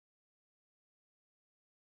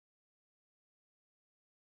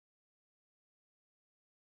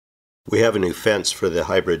We have a new fence for the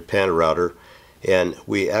hybrid PantoRouter, and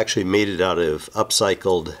we actually made it out of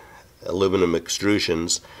upcycled aluminum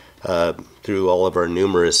extrusions through all of our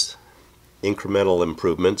numerous incremental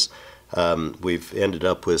improvements. We've ended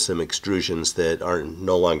up with some extrusions that are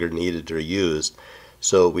no longer needed or used,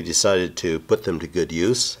 so we decided to put them to good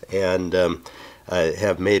use and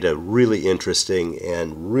have made a really interesting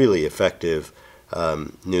and really effective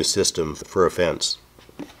new system for a fence.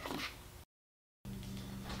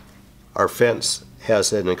 Our fence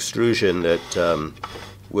has an extrusion that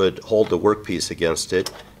would hold the workpiece against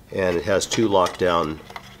it, and it has two lockdown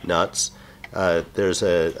nuts. There's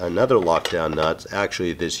another lockdown nut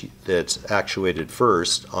actually that's actuated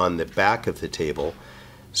first on the back of the table.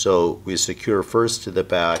 So we secure first to the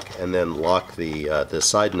back and then lock the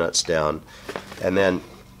side nuts down, and then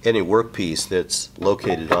any workpiece that's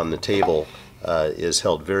located on the table is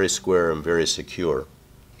held very square and very secure.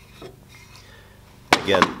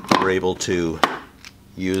 Again, we're able to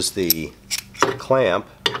use the clamp,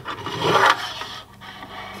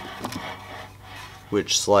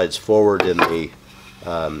 which slides forward in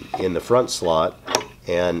the front slot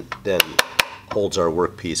and then holds our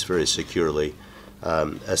workpiece very securely.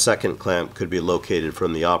 A second clamp could be located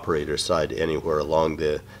from the operator side anywhere along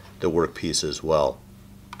the workpiece as well.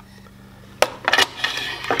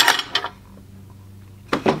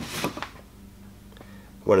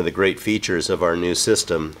 One of the great features of our new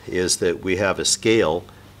system is that we have a scale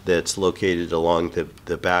that's located along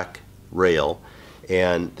the back rail,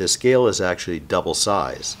 and the scale is actually double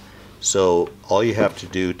size. So all you have to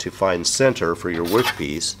do to find center for your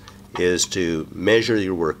workpiece is to measure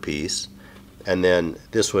your workpiece, and then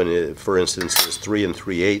this one, for instance, is 3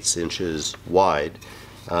 3/8 inches wide.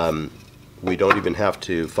 We don't even have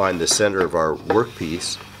to find the center of our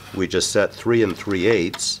workpiece. We just set 3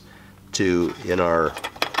 3/8 to in our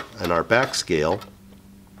back scale,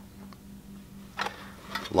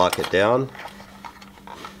 lock it down,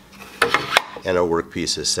 and our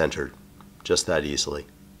workpiece is centered just that easily.